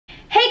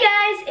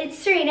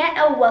it's Saryna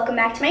and welcome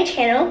back to my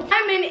channel.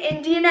 I'm in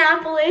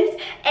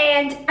Indianapolis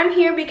and I'm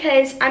here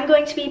because I'm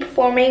going to be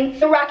performing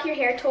the Rock Your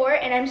Hair tour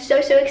and I'm so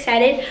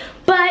excited.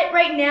 But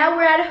right now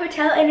we're at a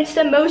hotel and it's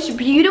the most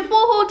beautiful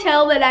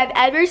hotel that I've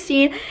ever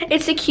seen.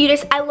 It's the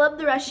cutest. I love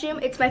the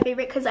restroom. It's my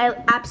favorite because I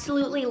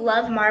absolutely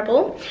love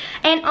marble.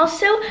 And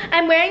also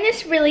I'm wearing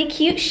this really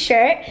cute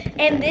shirt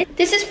and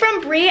this is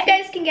from Brie. You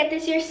guys can get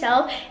this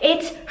yourself.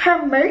 It's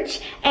her merch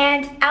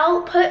and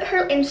I'll put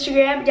her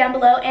Instagram down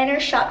below and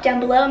her shop down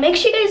below. Make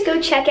sure you guys go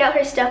check out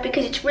her stuff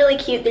because it's really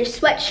cute. There's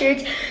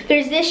sweatshirts,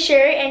 there's this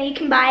shirt, and you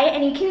can buy it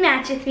and you can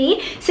match with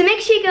me. So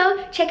make sure you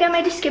go check out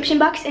my description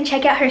box and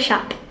check out her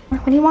shop.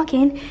 When you walk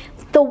in,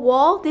 the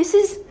wall, this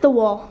is the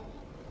wall.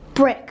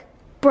 Brooke.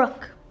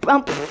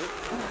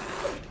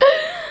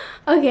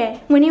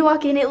 Okay, when you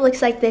walk in, it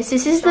looks like this.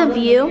 This is the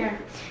view.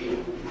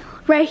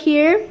 Right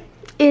here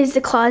is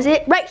the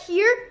closet. Right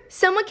here,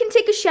 someone can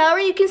take a shower.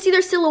 You can see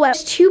their silhouette.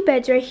 There's two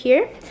beds right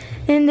here.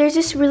 And there's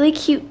this really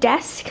cute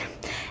desk.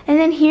 And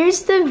then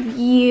here's the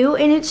view,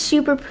 and it's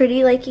super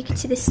pretty. Like, you can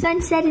see the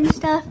sunset and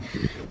stuff.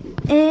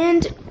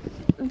 And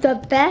the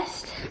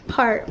best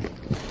part,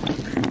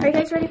 are you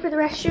guys ready for the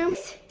restroom?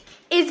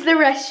 Is the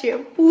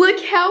restroom. Look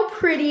how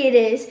pretty it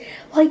is.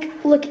 Like,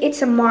 look,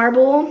 it's a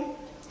marble.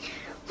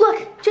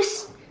 Look,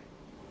 just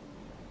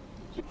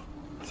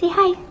say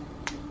hi.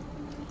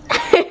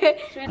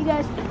 You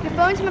guys, your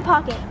phone's in my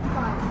pocket.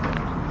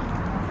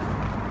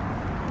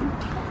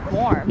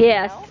 Warm.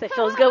 Yes, it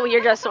feels good when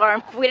you're just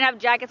warm. If we didn't have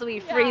jackets, we'd be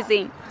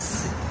freezing.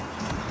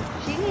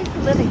 She needs to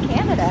live in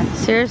Canada.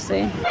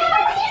 Seriously.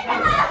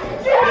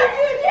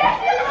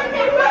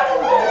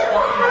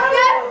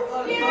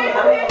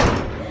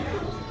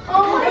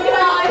 Oh my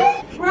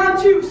God!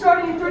 Round two,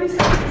 starting in 30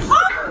 seconds.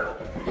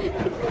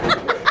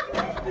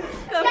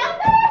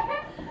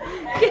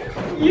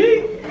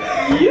 Yeet,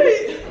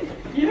 yeet,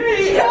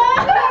 yeet.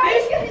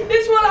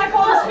 This one I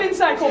call a spin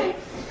cycle.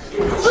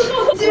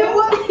 Do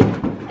what?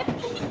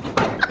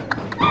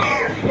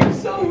 You're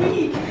so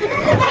weak.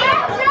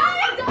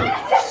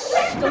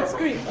 Don't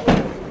scream.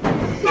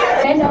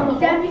 And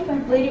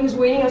the lady was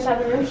waiting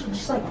outside the room. She's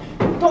just like,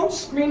 don't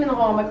scream in the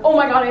hall. I'm like, oh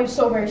my God, I'm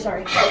so very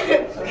sorry.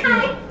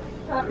 Hi.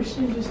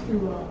 She just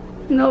threw up.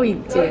 No, he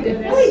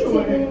didn't. No, he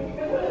didn't.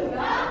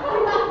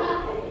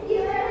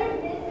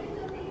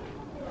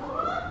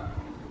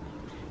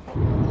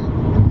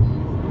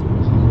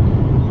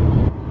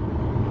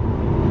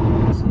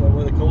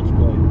 Where the Colts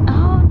play.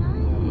 Oh, nice.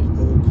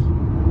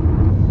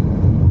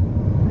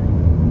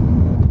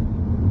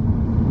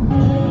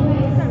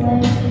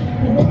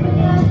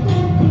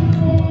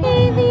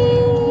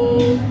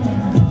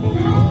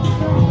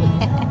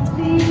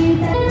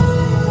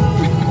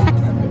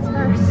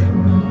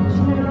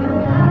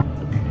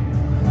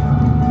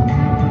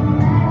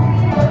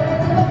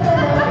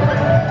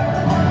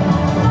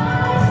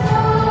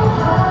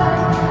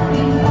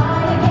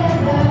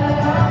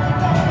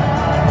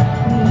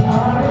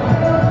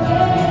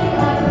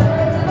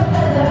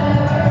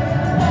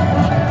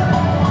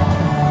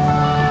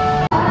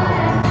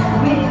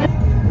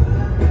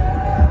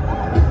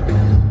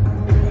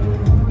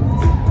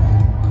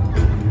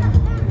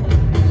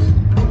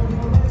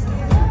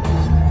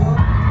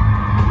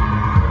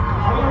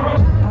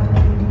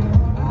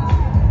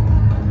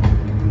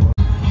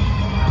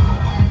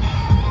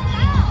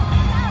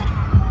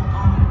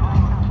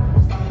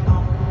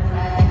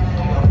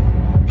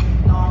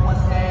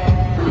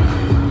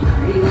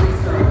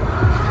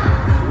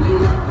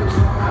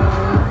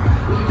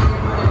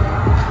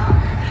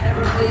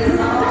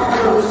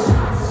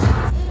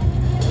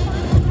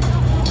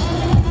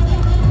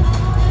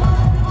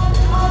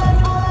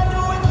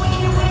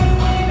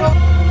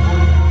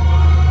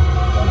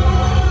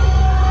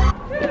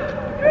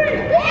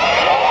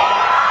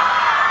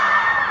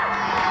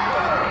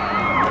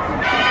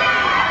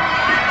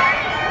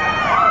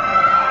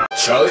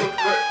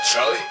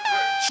 Charlie.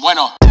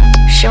 Bueno.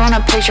 She want a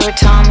picture with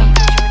Tommy.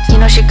 You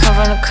know she come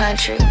from the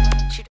country.